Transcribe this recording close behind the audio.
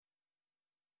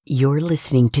You're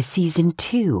listening to Season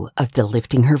 2 of the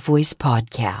Lifting Her Voice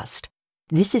podcast.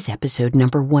 This is episode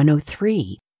number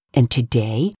 103, and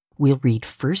today we'll read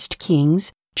 1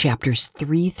 Kings chapters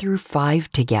 3 through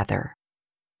 5 together.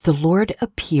 The Lord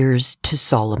appears to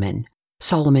Solomon.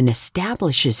 Solomon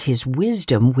establishes his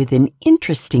wisdom with an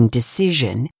interesting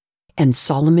decision, and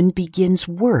Solomon begins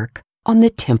work on the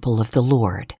temple of the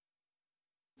Lord.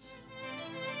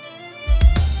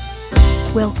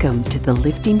 Welcome to the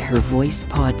Lifting Her Voice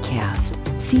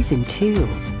podcast, Season 2.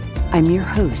 I'm your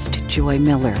host, Joy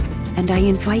Miller, and I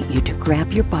invite you to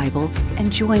grab your Bible and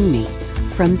join me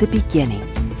from the beginning,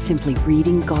 simply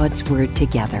reading God's Word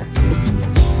together.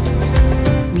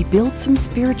 We built some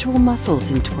spiritual muscles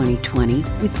in 2020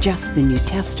 with just the New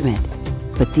Testament,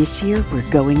 but this year we're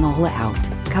going all out,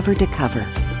 cover to cover,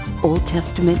 Old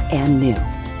Testament and New.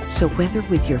 So whether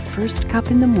with your first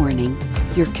cup in the morning,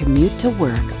 your commute to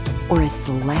work, or as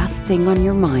the last thing on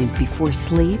your mind before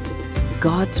sleep,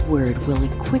 God's Word will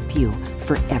equip you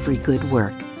for every good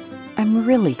work. I'm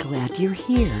really glad you're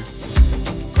here.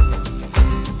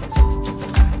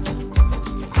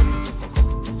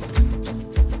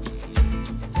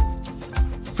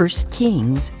 1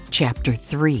 Kings chapter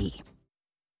 3.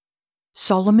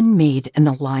 Solomon made an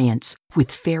alliance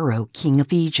with Pharaoh, king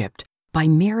of Egypt, by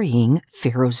marrying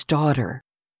Pharaoh's daughter.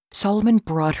 Solomon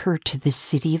brought her to the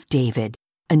city of David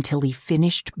until he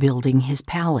finished building his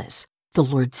palace, the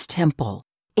Lord's temple,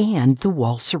 and the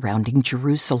wall surrounding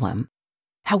Jerusalem.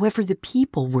 However, the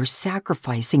people were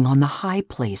sacrificing on the high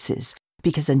places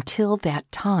because until that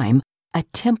time, a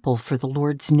temple for the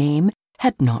Lord's name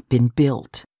had not been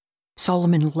built.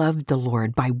 Solomon loved the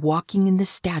Lord by walking in the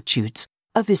statutes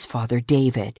of his father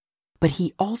David, but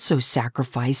he also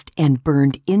sacrificed and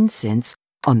burned incense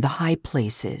on the high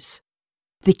places.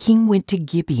 The king went to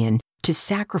Gibeon to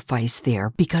sacrifice there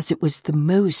because it was the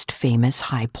most famous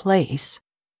high place.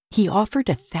 He offered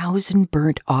 1,000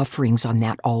 burnt offerings on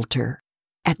that altar.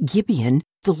 At Gibeon,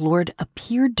 the Lord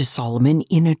appeared to Solomon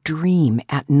in a dream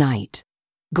at night.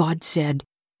 God said,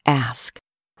 "Ask,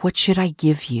 what should I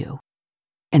give you?"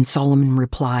 And Solomon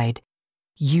replied,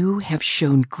 "You have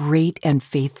shown great and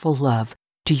faithful love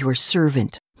to your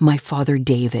servant, my father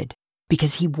David,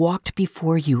 because he walked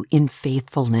before you in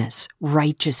faithfulness,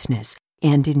 righteousness,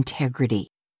 and integrity.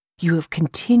 You have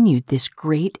continued this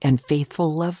great and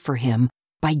faithful love for him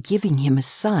by giving him a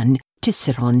son to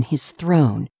sit on his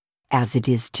throne, as it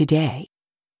is today.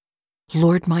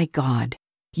 Lord my God,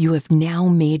 you have now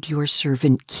made your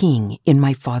servant king in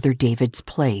my father David's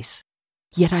place.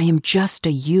 Yet I am just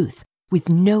a youth with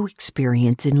no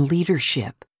experience in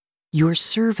leadership. Your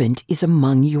servant is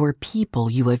among your people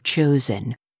you have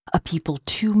chosen, a people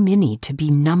too many to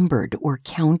be numbered or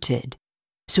counted.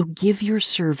 So give your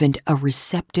servant a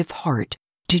receptive heart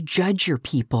to judge your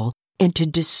people and to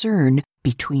discern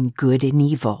between good and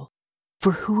evil.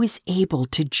 For who is able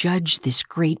to judge this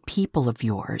great people of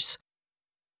yours?"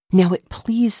 Now it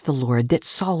pleased the Lord that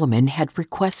Solomon had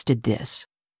requested this.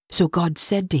 So God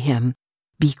said to him,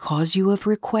 "Because you have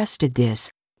requested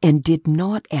this and did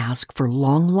not ask for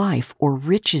long life or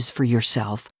riches for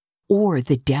yourself or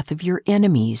the death of your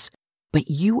enemies, but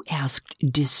you asked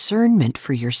discernment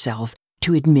for yourself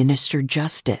to administer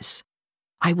justice,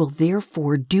 I will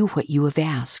therefore do what you have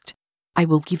asked. I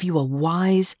will give you a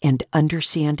wise and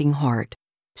understanding heart,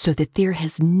 so that there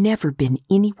has never been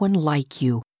anyone like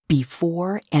you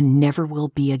before and never will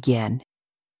be again.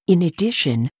 In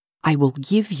addition, I will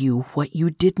give you what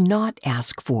you did not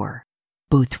ask for,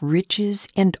 both riches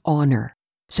and honor,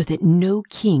 so that no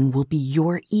king will be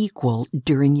your equal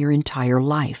during your entire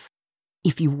life.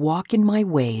 If you walk in my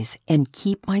ways and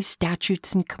keep my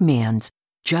statutes and commands,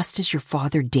 just as your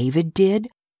father David did,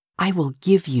 I will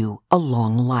give you a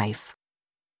long life."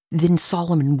 Then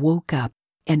Solomon woke up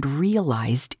and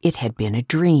realized it had been a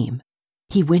dream.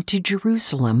 He went to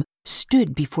Jerusalem,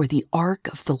 stood before the ark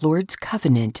of the Lord's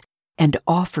covenant, and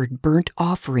offered burnt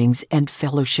offerings and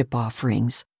fellowship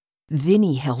offerings. Then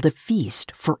he held a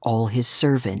feast for all his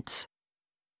servants.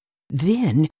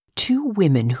 Then 2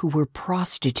 women who were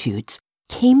prostitutes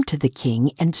came to the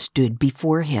king and stood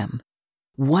before him.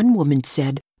 One woman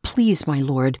said, "Please, my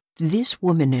lord, this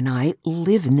woman and I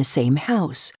live in the same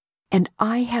house, and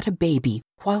I had a baby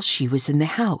while she was in the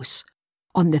house.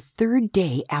 On the 3rd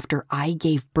day after I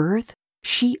gave birth,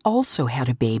 she also had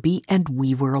a baby and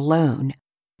we were alone.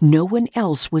 No one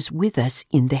else was with us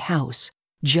in the house,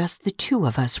 just the 2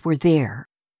 of us were there.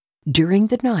 During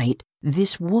the night,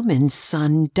 this woman's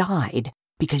son died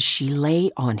because she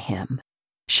lay on him.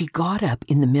 She got up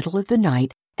in the middle of the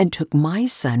night and took my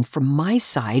son from my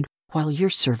side while your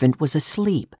servant was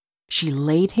asleep. She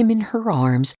laid him in her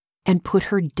arms and put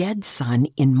her dead son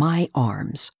in my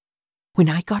arms. When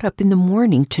I got up in the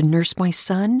morning to nurse my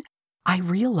son, I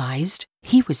realized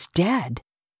he was dead.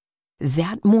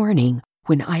 That morning,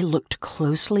 when I looked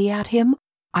closely at him,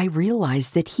 I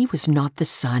realized that he was not the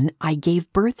son I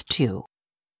gave birth to.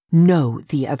 No,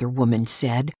 the other woman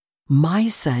said, my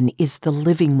son is the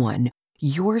living one.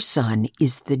 Your son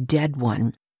is the dead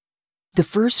one. The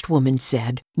first woman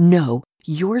said, no,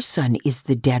 your son is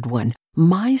the dead one.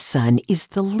 My son is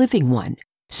the living one.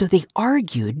 So they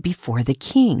argued before the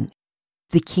king.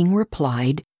 The king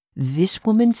replied, this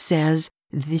woman says,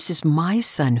 this is my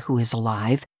son who is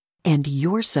alive, and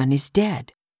your son is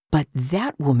dead. But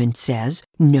that woman says,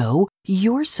 no,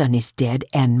 your son is dead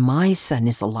and my son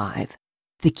is alive.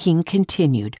 The king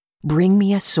continued, bring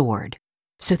me a sword.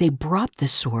 So they brought the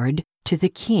sword to the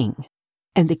king.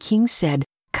 And the king said,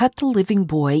 cut the living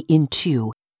boy in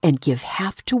two and give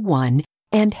half to one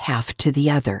and half to the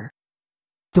other.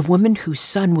 The woman whose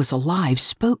son was alive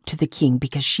spoke to the king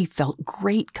because she felt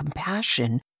great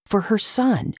compassion for her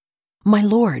son. My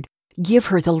lord, give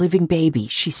her the living baby,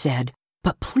 she said,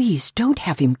 but please don't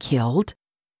have him killed.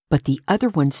 But the other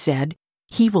one said,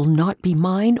 he will not be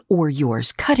mine or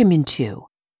yours, cut him in two.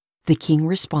 The king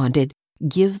responded,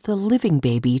 give the living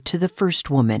baby to the first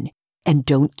woman, and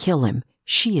don't kill him,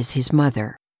 she is his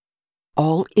mother.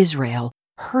 All Israel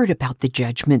heard about the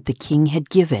judgment the king had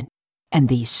given, and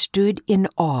they stood in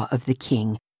awe of the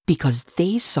king because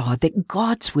they saw that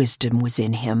God's wisdom was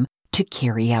in him to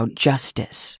carry out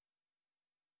justice.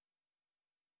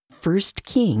 1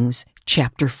 Kings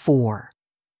chapter 4.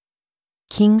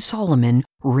 King Solomon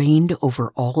reigned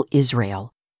over all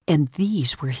Israel, and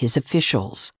these were his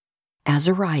officials: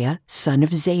 Azariah, son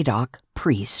of Zadok,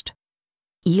 priest;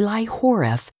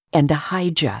 Eli-Horeph and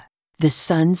Ahijah, the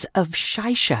sons of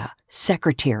Shisha,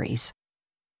 secretaries;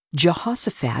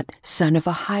 Jehoshaphat, son of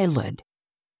Ahilud,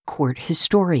 court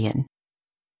historian;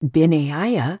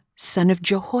 Benaiah, son of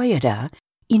Jehoiada,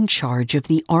 in charge of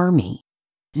the army;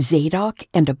 Zadok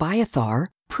and Abiathar,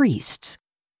 priests;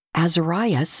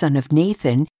 Azariah, son of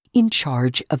Nathan, in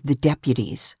charge of the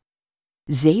deputies;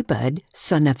 Zabud,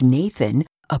 son of Nathan,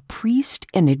 a priest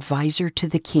and advisor to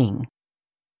the king;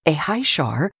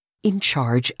 Ahishar, in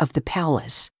charge of the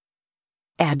palace;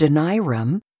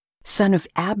 Adoniram, son of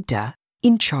Abda,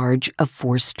 in charge of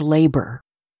forced labor.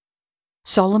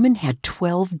 Solomon had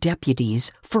 12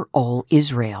 deputies for all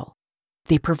Israel.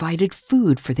 They provided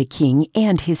food for the king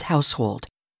and his household.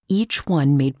 Each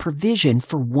one made provision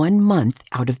for 1 month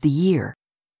out of the year.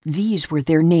 These were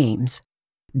their names: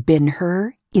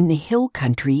 Ben-Hur in the hill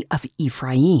country of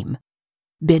Ephraim,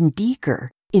 Ben-Deker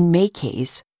in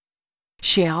Makaz,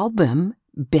 Shaalbim,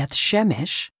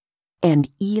 Beth-Shemesh, and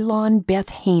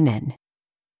Elon-Beth-Hanan;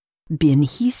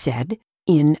 Ben-Hesed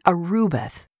in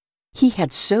Arubath. He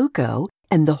had Soko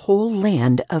and the whole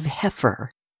land of Hepher;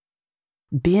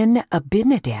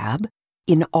 Ben-Abinadab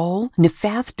in all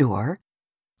Nephathdor.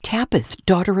 Tapith,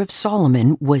 daughter of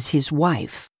Solomon, was his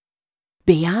wife;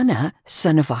 Baana,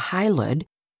 son of Ahilud,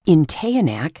 in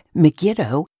Taanach,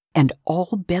 Megiddo, and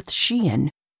all Beth-Shean,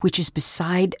 which is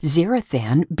beside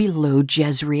Zarethan below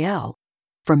Jezreel,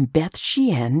 from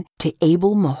Beth-Shean to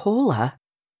Abel-Meholah,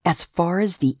 as far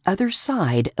as the other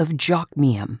side of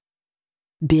Jokmeam;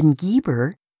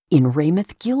 Ben-Geber, in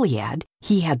Ramoth-Gilead.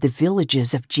 He had the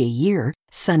villages of Jair,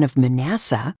 son of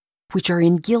Manasseh, which are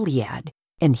in Gilead,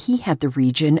 and he had the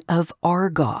region of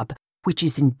Argob, which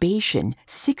is in Bashan,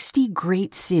 60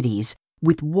 great cities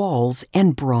with walls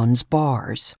and bronze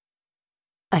bars;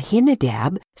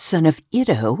 Ahinadab, son of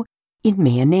Iddo, in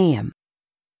Mahanaim;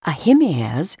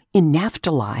 Ahimaaz in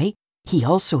Naphtali. He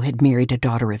also had married a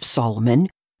daughter of Solomon,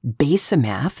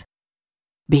 Basemath;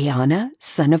 Baana,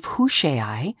 son of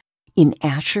Hushai, in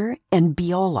Asher and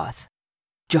Bealoth;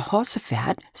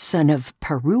 Jehoshaphat, son of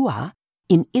Paruah,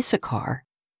 in Issachar;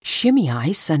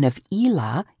 Shimei, son of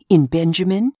Elah, in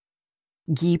Benjamin;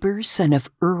 Geber, son of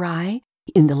Uri,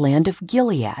 in the land of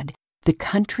Gilead, the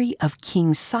country of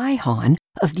King Sihon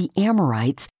of the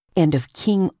Amorites and of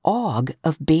King Og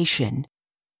of Bashan.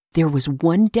 There was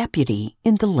 1 deputy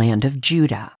in the land of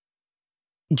Judah.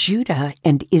 Judah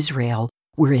and Israel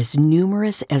were as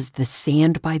numerous as the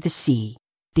sand by the sea.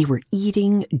 They were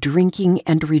eating, drinking,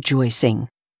 and rejoicing.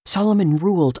 Solomon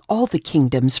ruled all the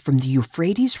kingdoms from the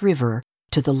Euphrates River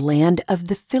to the land of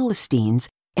the Philistines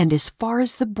and as far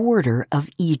as the border of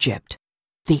Egypt.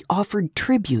 They offered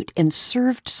tribute and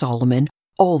served Solomon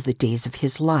all the days of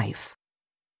his life.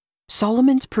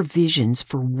 Solomon's provisions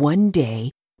for 1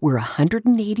 day were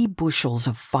 180 bushels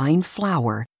of fine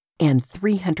flour and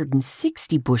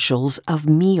 360 bushels of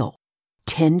meal,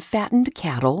 10 fattened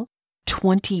cattle,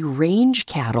 20 range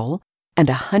cattle, and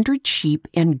 100 sheep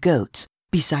and goats,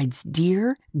 besides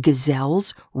deer,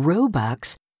 gazelles,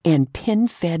 roebucks, and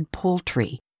pen-fed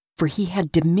poultry, for he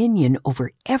had dominion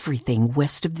over everything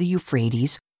west of the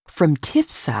Euphrates, from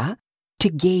Tiphsah to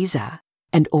Gaza,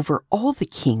 and over all the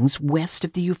kings west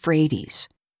of the Euphrates.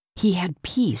 He had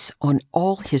peace on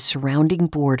all his surrounding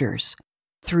borders.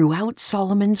 Throughout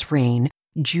Solomon's reign,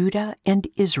 Judah and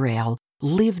Israel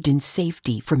lived in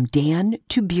safety from Dan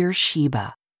to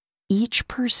Beersheba, each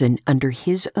person under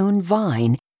his own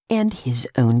vine and his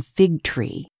own fig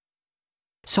tree.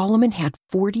 Solomon had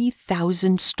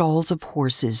 40,000 stalls of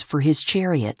horses for his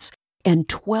chariots and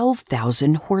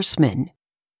 12,000 horsemen.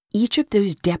 Each of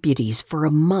those deputies for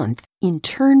a month in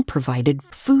turn provided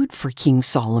food for King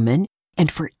Solomon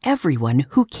and for everyone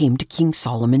who came to King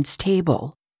Solomon's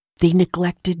table. They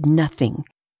neglected nothing.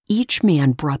 Each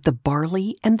man brought the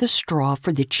barley and the straw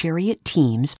for the chariot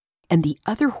teams and the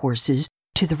other horses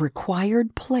to the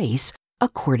required place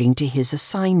according to his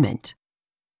assignment.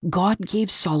 God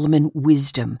gave Solomon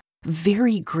wisdom,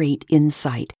 very great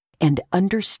insight, and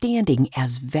understanding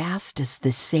as vast as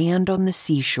the sand on the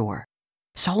seashore.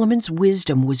 Solomon's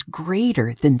wisdom was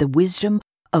greater than the wisdom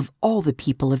of all the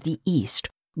people of the East,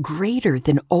 greater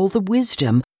than all the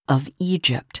wisdom of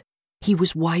Egypt. He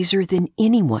was wiser than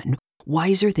anyone,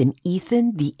 wiser than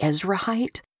Ethan the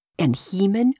Ezrahite, and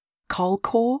Heman,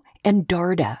 Calcol, and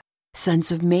Darda,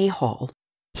 sons of Mahol.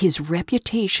 His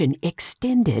reputation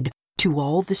extended to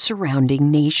all the surrounding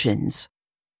nations.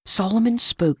 Solomon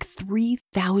spoke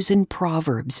 3,000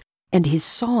 proverbs, and his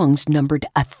songs numbered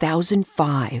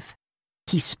 1,005.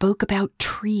 He spoke about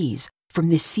trees, from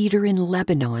the cedar in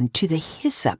Lebanon to the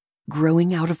hyssop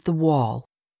growing out of the wall.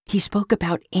 He spoke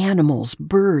about animals,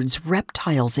 birds,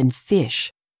 reptiles, and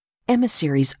fish,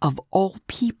 emissaries of all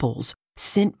peoples,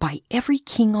 sent by every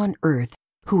king on earth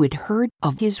who had heard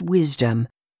of his wisdom,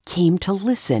 came to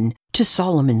listen to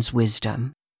Solomon's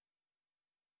wisdom.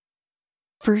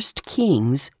 1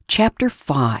 Kings chapter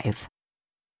 5.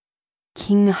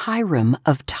 King Hiram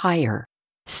of Tyre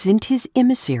sent his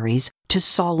emissaries to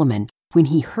Solomon when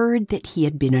he heard that he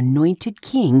had been anointed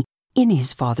king in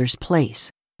his father's place,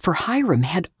 for Hiram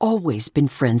had always been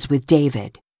friends with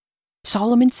David.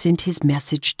 Solomon sent his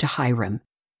message to Hiram,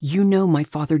 "You know my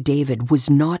father David was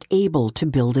not able to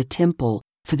build a temple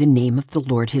for the name of the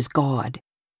Lord his God.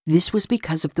 This was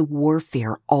because of the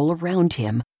warfare all around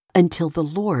him until the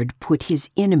Lord put his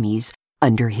enemies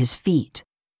under his feet.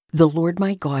 The Lord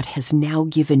my God has now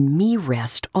given me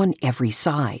rest on every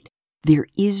side. There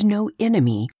is no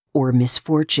enemy or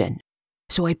misfortune.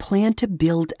 So I plan to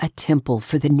build a temple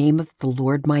for the name of the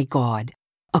Lord my God,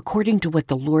 according to what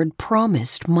the Lord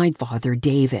promised my father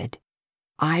David.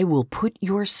 I will put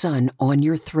your son on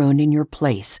your throne in your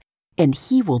place, and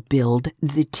he will build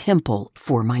the temple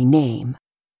for my name.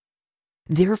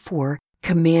 Therefore,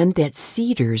 command that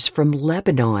cedars from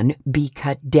Lebanon be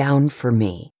cut down for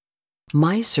me.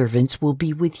 My servants will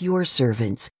be with your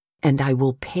servants, and I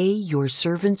will pay your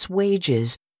servants'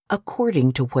 wages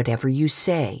according to whatever you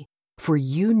say, for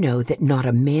you know that not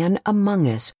a man among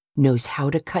us knows how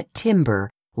to cut timber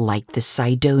like the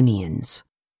Sidonians."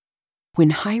 When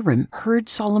Hiram heard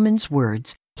Solomon's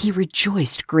words, he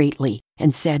rejoiced greatly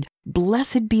and said,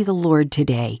 "Blessed be the Lord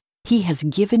today. He has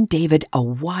given David a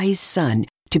wise son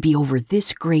to be over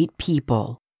this great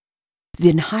people."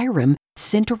 Then Hiram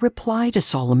sent a reply to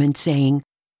Solomon saying,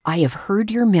 "I have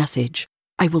heard your message.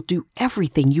 I will do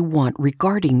everything you want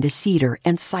regarding the cedar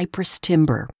and cypress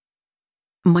timber.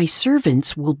 My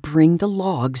servants will bring the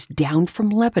logs down from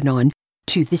Lebanon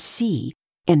to the sea,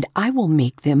 and I will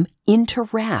make them into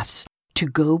rafts to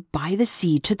go by the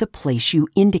sea to the place you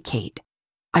indicate.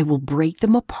 I will break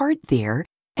them apart there,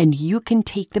 and you can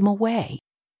take them away.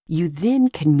 You then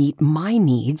can meet my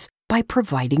needs by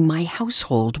providing my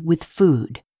household with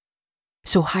food."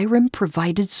 So Hiram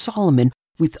provided Solomon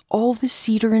with all the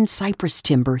cedar and cypress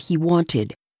timber he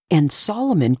wanted, and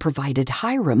Solomon provided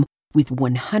Hiram with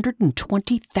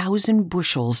 120,000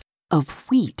 bushels of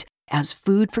wheat as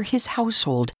food for his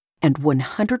household and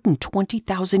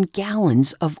 120,000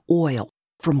 gallons of oil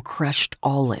from crushed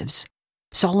olives.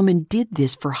 Solomon did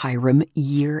this for Hiram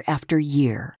year after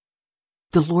year.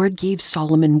 The Lord gave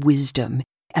Solomon wisdom,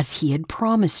 as he had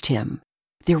promised him.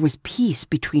 There was peace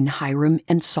between Hiram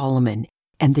and Solomon,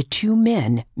 and the two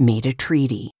men made a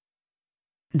treaty.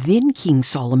 Then King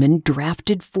Solomon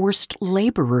drafted forced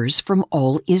laborers from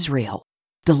all Israel.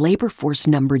 The labor force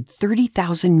numbered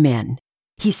 30,000 men.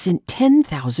 He sent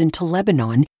 10,000 to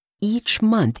Lebanon each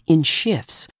month in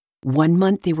shifts. 1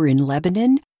 month they were in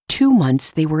Lebanon, 2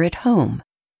 months they were at home.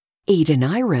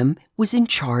 Adoniram was in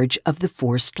charge of the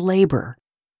forced labor.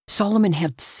 Solomon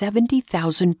had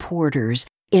 70,000 porters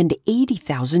and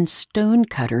 80,000 stone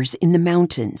cutters in the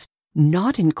mountains,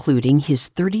 not including his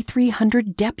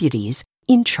 3,300 deputies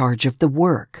in charge of the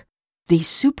work. They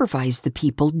supervised the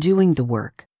people doing the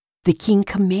work. The king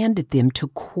commanded them to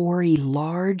quarry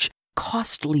large,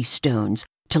 costly stones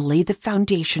to lay the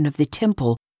foundation of the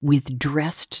temple with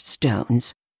dressed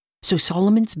stones. So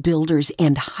Solomon's builders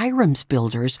and Hiram's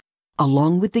builders,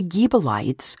 along with the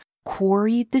Gebalites,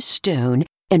 quarried the stone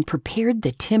and prepared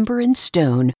the timber and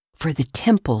stone for the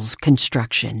temple's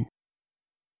construction.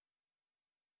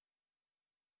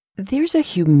 There's a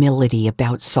humility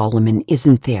about Solomon,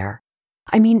 isn't there?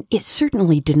 I mean, it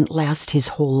certainly didn't last his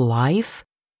whole life,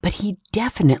 but he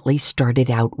definitely started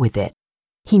out with it.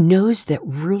 He knows that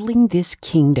ruling this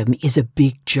kingdom is a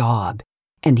big job,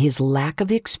 and his lack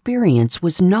of experience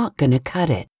was not going to cut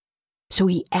it. So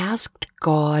he asked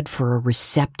God for a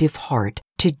receptive heart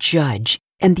to judge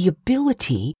and the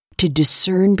ability to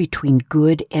discern between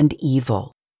good and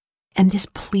evil. And this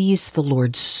pleased the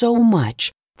Lord so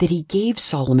much that he gave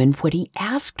Solomon what he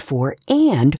asked for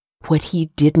and what he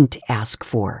didn't ask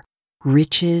for,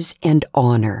 riches and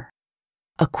honor.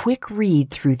 A quick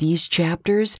read through these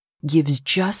chapters gives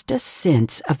just a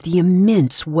sense of the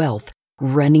immense wealth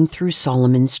running through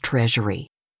Solomon's treasury.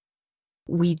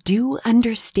 We do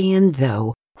understand,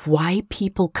 though, why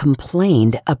people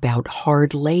complained about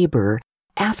hard labor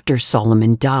after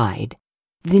Solomon died.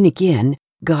 Then again,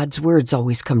 God's words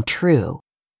always come true.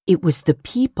 It was the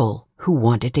people who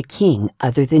wanted a king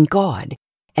other than God,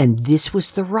 and this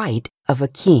was the right of a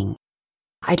king.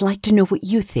 I'd like to know what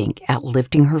you think at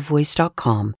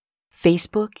liftinghervoice.com,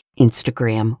 Facebook,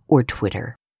 Instagram, or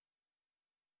Twitter.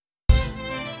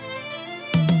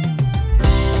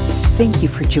 Thank you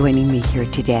for joining me here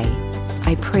today.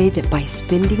 I pray that by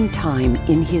spending time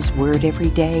in His Word every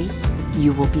day,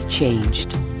 you will be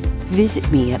changed. Visit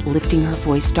me at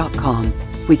liftinghervoice.com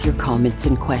with your comments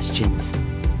and questions.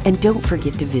 And don't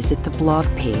forget to visit the blog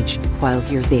page while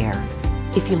you're there.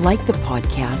 If you like the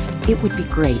podcast, it would be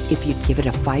great if you'd give it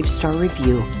a 5-star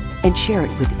review and share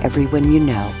it with everyone you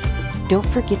know. Don't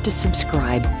forget to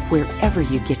subscribe wherever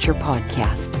you get your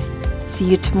podcasts. See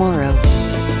you tomorrow.